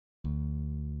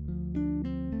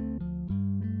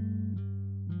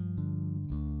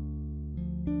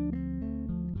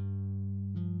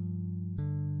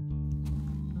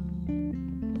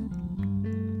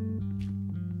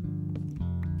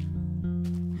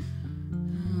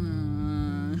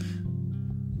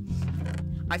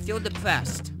I feel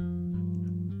depressed.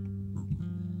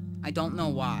 I don't know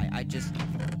why. I just...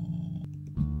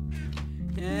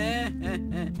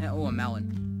 Oh, a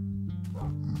melon.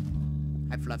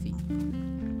 Hi, Fluffy.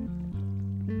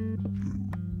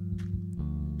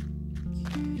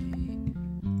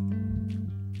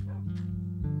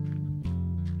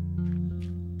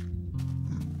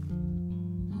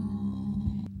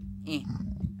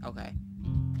 Okay.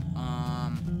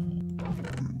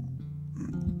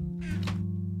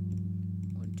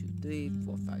 1, 2, 3,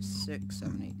 4, 5, 6,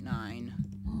 7, 8, 9.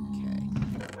 Okay.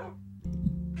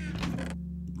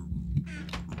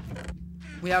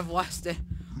 We have lost it.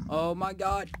 Oh my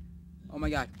god. Oh my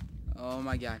god. Oh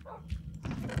my god.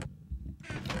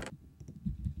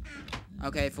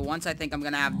 Okay, for once I think I'm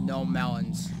gonna have no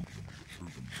melons.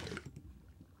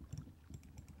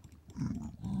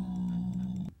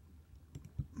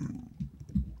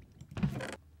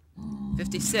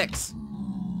 $56.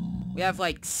 We have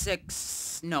like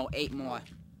 8 more.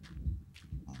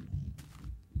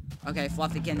 Okay,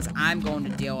 Fluffykins, I'm going to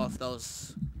deal with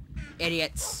those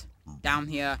idiots down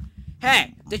here.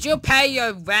 Hey, did you pay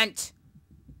your rent?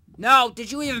 No,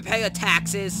 did you even pay your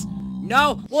taxes?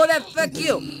 No? Well then, fuck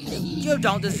you. You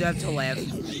don't deserve to live.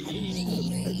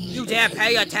 You dare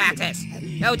pay your taxes.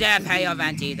 You dare pay your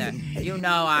rent either. You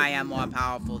know I am more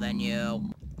powerful than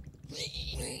you.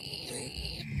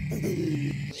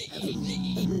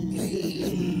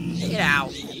 Get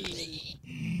out.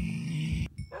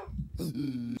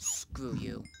 Screw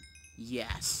you.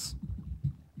 Yes.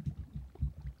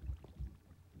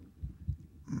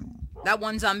 That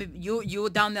one zombie, you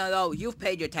down there though, you've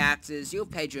paid your taxes, you've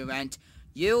paid your rent.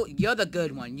 You're the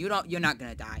good one. You're not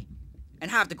gonna die. And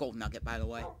have the gold nugget, by the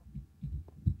way.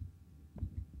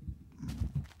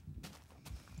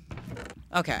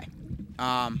 Okay.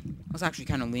 I was actually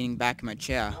kind of leaning back in my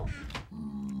chair.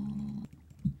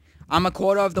 I'm a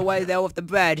quarter of the way there with the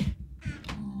bread.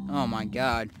 Oh my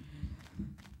god.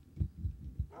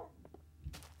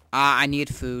 I need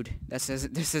food. This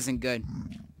isn't good.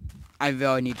 I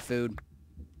really need food.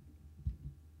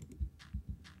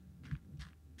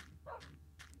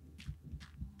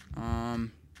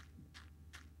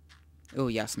 Oh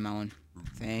yes, melon.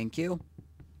 Thank you.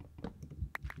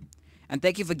 And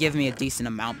thank you for giving me a decent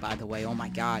amount, by the way. Oh my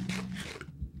god.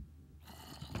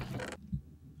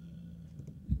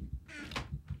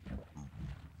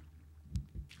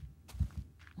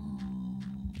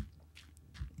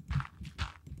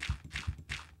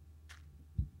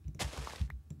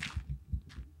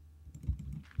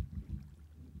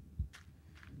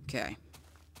 Okay.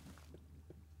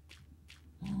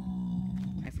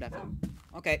 Hi, Fluffy.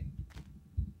 Okay.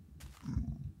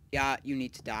 Yeah, you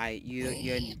need to die. You're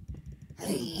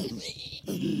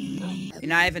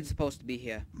not even supposed to be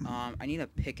here. I need a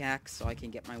pickaxe so I can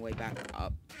get my way back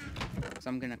up. So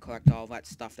I'm gonna collect all that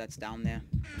stuff that's down there.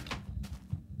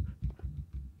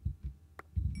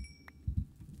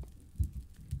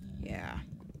 Yeah.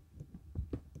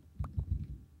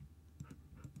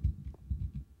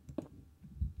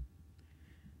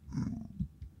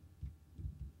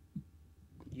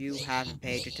 You haven't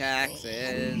paid your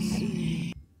taxes.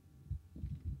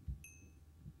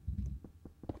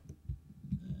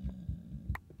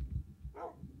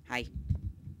 Hi.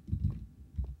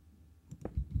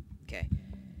 Okay.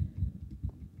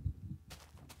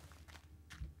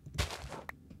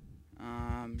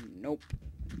 Nope.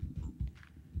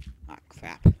 Ah,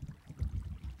 crap.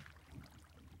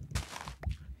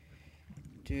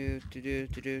 Do.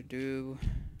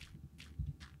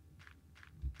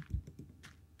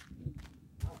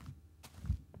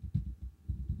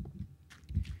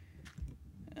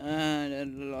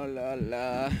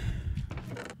 La.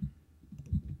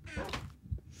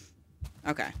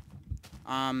 Okay.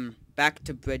 Back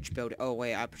to bridge building. Oh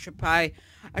wait, I should probably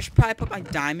put my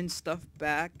diamond stuff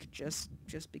back just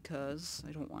because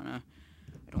I don't wanna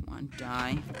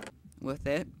die with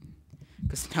it,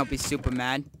 because then I'll be super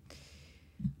mad.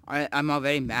 I'm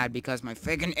already mad because my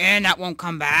friggin' internet won't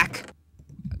come back.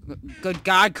 Good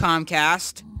God,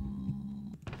 Comcast.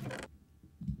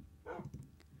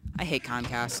 I hate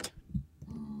Comcast.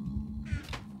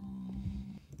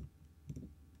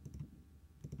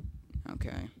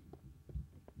 Okay.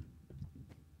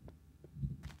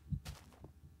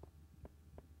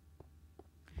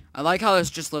 I like how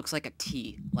this just looks like a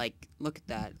T. Like, look at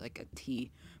that. Like a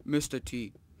T. Mr.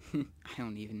 T. I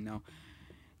don't even know.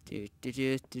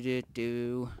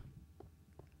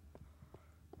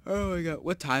 Oh my god.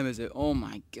 What time is it? Oh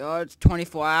my god. It's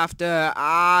 24 after.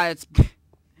 It's...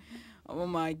 Oh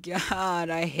my god.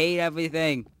 I hate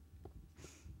everything.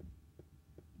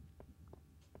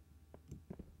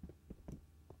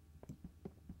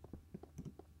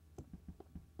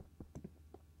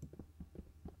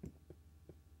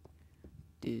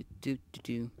 do do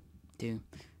do do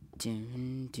do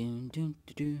do do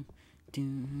do do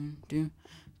do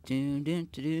do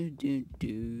do do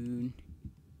do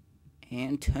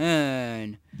and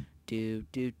turn do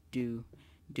do do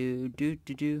do do do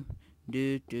do do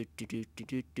do do do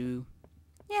do do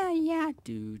yeah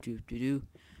do do do do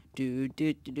do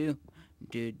do do do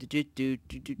do do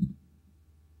do do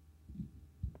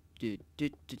do do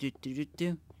do do do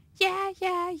do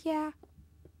yeah.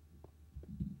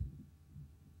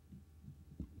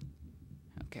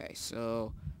 Okay,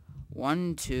 so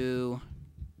 1, 2,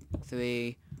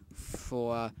 3,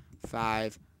 4,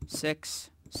 5, 6,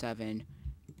 7,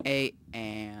 8,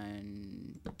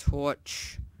 and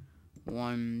torch.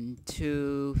 1,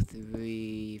 2,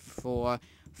 3, 4,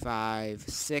 5,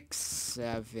 6,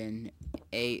 7,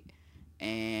 8,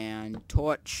 and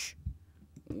torch.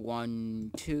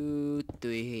 1, 2,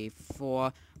 3,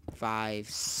 4, 5,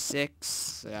 6,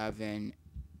 7,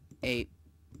 8,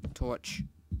 torch.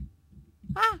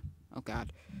 Ah! Oh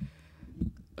god.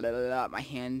 My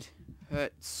hand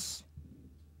hurts.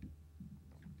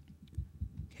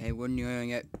 Okay, we're nearing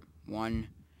it. 1,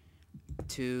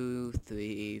 2,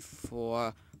 3,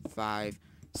 4, 5,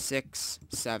 6,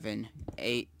 7,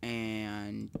 8,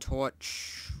 and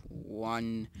torch.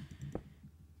 1,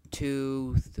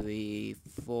 2, 3,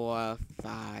 4,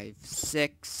 5,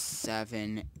 6,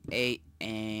 7, 8,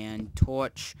 and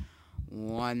torch.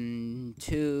 1,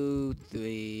 2,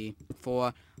 3,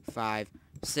 4, 5,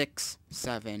 6,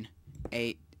 7,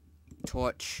 8,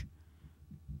 torch.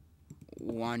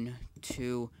 1,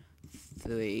 2,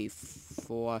 3,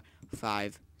 4,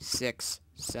 5, 6,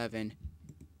 7,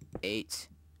 8,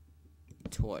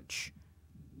 torch.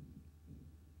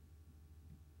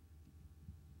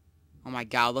 Oh my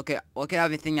god, look at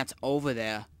everything that's over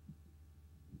there.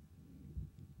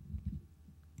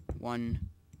 1,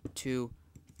 2,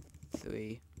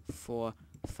 3, 4,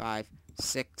 5,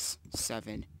 6,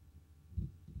 7,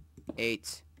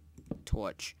 8,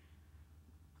 torch.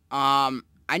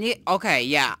 Okay,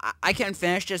 yeah, I can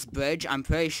finish this bridge, I'm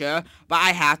pretty sure, but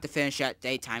I have to finish at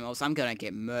daytime, else I'm gonna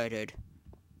get murdered.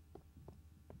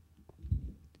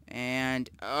 And,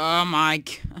 oh my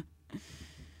god.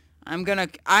 Oh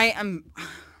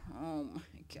my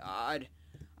god.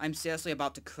 I'm seriously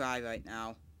about to cry right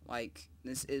now. Like,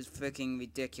 this is freaking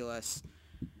ridiculous.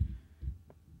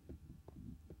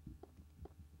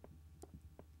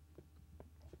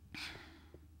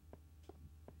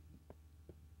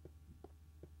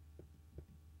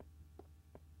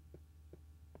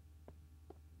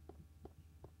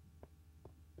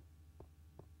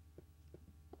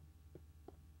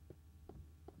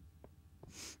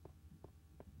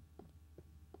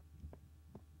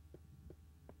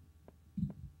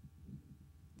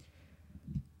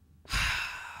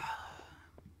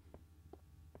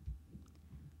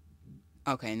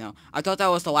 Okay, no. I thought that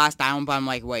was the last island, but I'm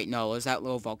like, wait, no, it was that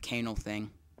little volcano thing.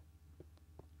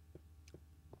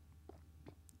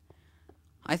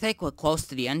 I think we're close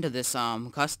to the end of this,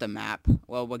 custom map.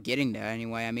 Well, we're getting there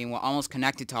anyway. I mean, we're almost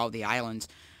connected to all the islands.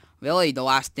 Really, the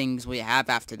last things we have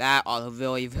after that are the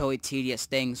really, really tedious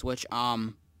things, which,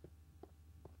 who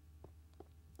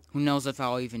knows if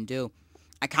I'll even do.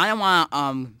 I kind of want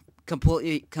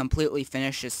to, completely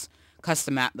finish this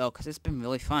custom map, though, because it's been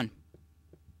really fun.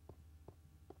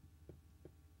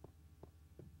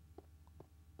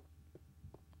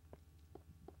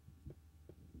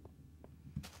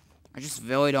 I just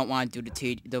really don't want to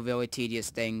do the really tedious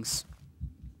things.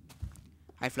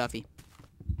 Hi, Fluffy.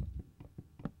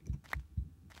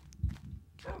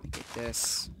 Let me get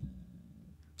this.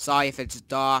 Sorry if it's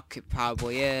dark. It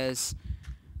probably is.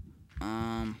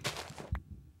 And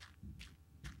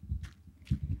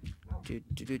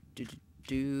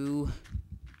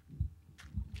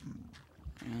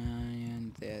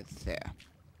there.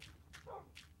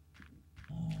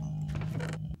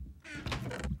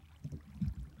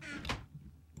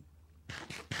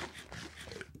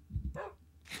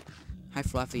 Hi,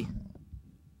 Fluffy.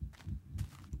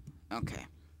 Okay.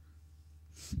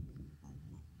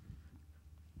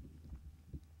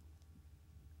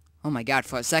 Oh my god,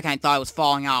 for a second I thought I was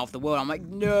falling out of the wood. I'm like,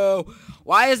 no!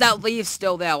 Why is that leaf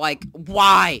still there? Like,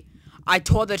 why? I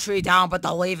tore the tree down, but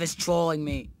the leaf is trolling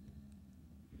me.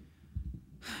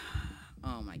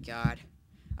 Oh my god.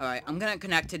 Alright, I'm gonna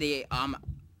connect to the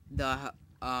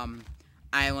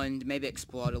island, maybe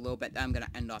explore it a little bit, then I'm gonna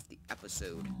end off the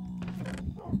episode.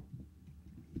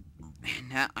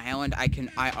 And that island,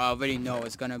 I already know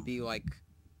it's gonna be like,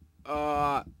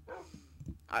 I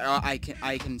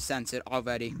can sense it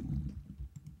already.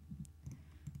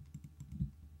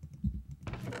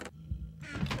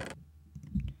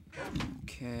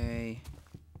 Okay.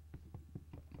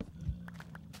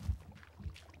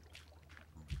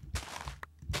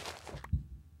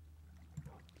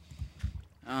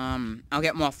 I'll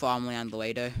get more farmland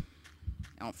later.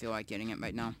 I don't feel like getting it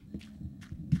right now.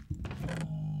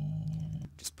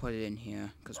 Just put it in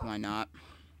here, because why not?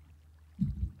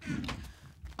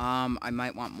 I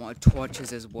might want more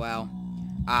torches as well.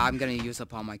 I'm gonna use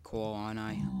up all my coal, aren't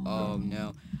I? Oh,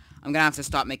 no. I'm gonna have to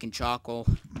stop making charcoal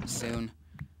soon.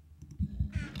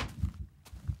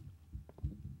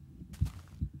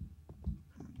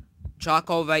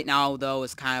 Charcoal right now, though,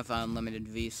 is kind of an unlimited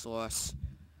resource.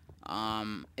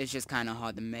 It's just kind of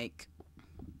hard to make.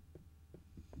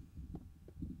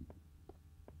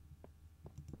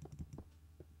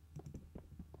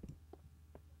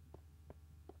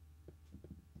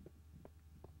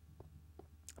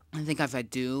 I think if I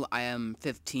do, I am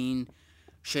 15.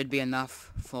 Should be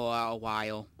enough for a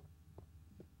while.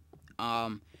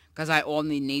 Because I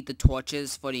only need the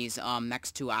torches for these,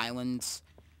 next 2 islands.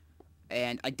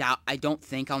 And I don't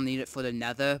think I'll need it for the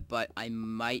nether, but I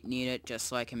might need it just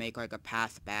so I can make, like, a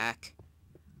path back.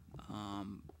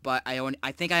 But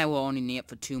I think I will only need it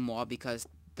for 2 more because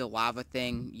the lava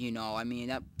thing, you know, I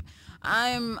mean,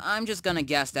 I'm just gonna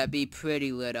guess that'd be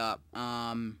pretty lit up.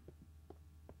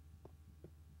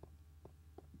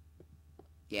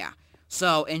 Yeah.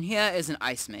 So, in here is an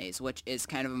ice maze, which is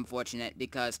kind of unfortunate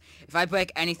because if I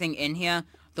break anything in here,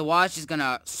 the water's just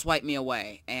gonna swipe me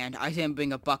away, and I didn't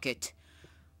bring a bucket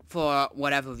for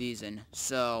whatever reason,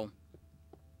 so,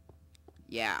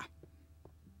 yeah.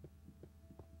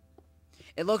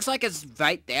 It looks like it's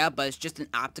right there, but it's just an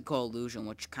optical illusion,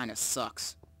 which kind of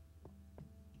sucks.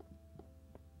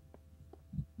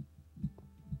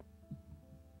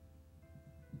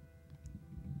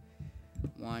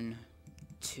 One,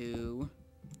 2,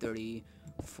 3,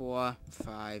 4,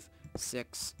 5,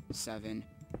 6, 7,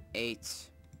 8.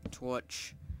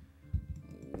 Torch.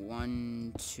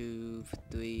 1, 2,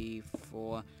 3,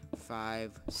 4,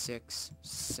 5, 6,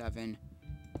 7,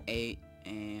 8,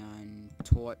 and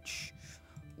torch.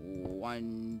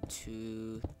 1,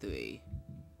 2, 3.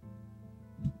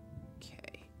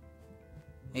 Okay.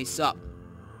 Hey, sup?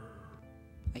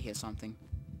 I hear something.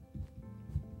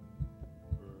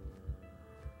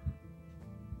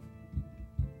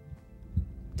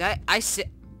 Did I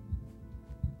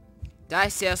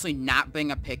seriously not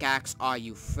bring a pickaxe? Are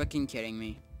you freaking kidding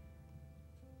me?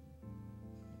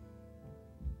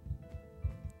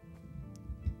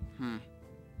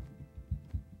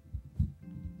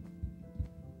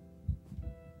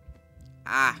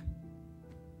 Ah.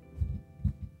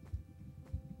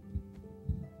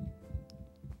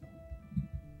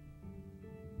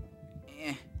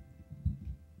 Eh.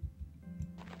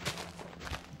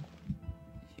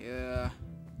 Yeah.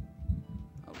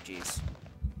 Oh, jeez.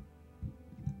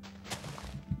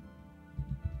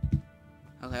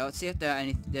 Okay, let's see if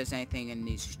there's anything in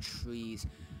these trees.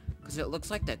 Because it looks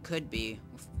like there could be.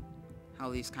 With how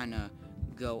these kind of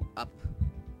go up.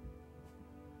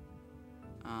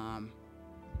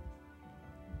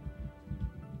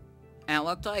 And it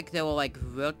looked like there were, like,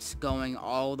 roots going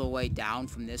all the way down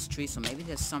from this tree. So maybe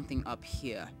there's something up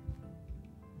here.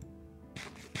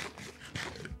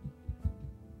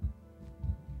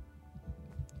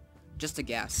 Just a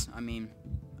guess. I mean,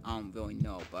 I don't really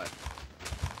know, but...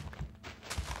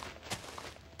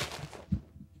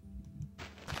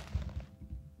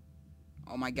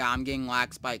 Oh my god, I'm getting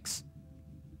lag spikes.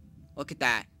 Look at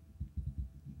that.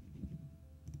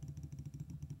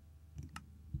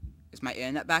 Is my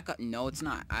internet back up? No, it's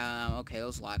not. Okay,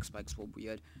 those lag spikes were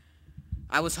weird.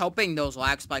 I was hoping those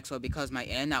lag spikes were because my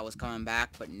internet was coming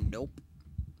back, but nope.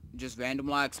 Just random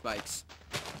lag spikes.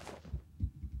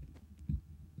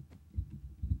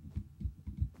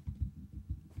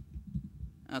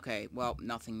 Okay, well,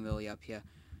 nothing really up here.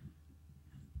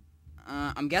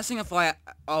 I'm guessing if I...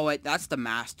 Oh, wait, that's the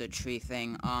master tree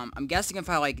thing. I'm guessing if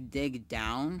I, like, dig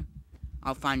down,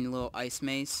 I'll find a little ice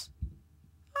maze.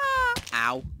 Ah!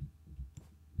 Ow.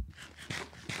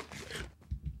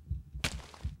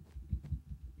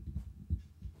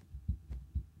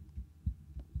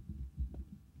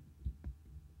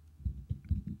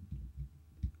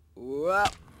 Whoa.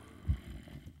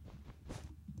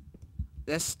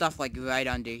 There's stuff, like, right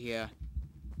under here.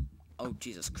 Oh,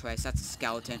 Jesus Christ, that's a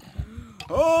skeleton.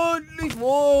 Holy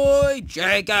boy,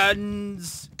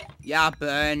 chickens! Yeah,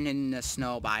 burn in the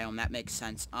snow biome, that makes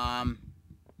sense.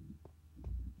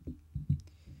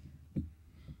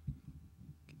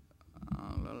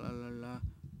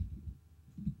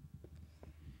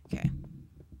 Okay.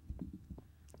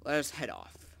 Let us head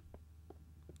off.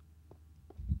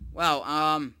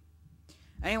 Well,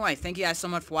 anyway, thank you guys so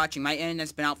much for watching. My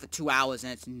internet's been out for 2 hours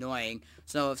and it's annoying.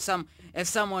 So if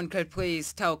someone could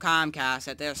please tell Comcast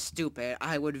that they're stupid,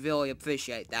 I would really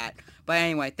appreciate that. But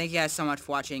anyway, thank you guys so much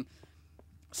for watching.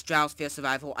 Stratosphere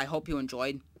Survival. I hope you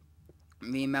enjoyed.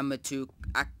 Remember to,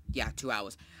 yeah, 2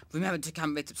 hours. Remember to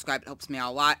comment, rate, subscribe. It helps me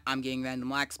out a lot. I'm getting random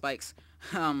lag spikes.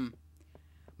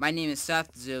 My name is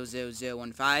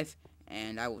Seth00015,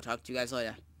 and I will talk to you guys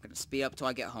later. I'm gonna speed up till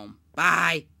I get home.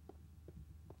 Bye!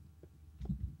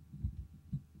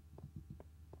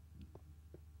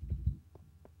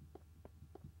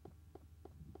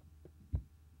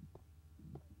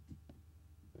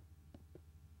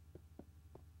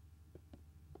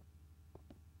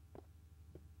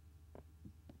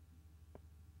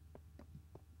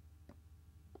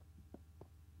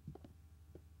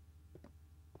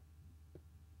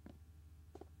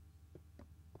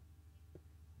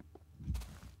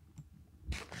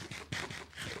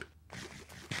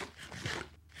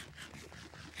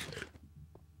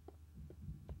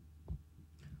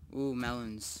 Ooh,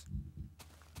 melons.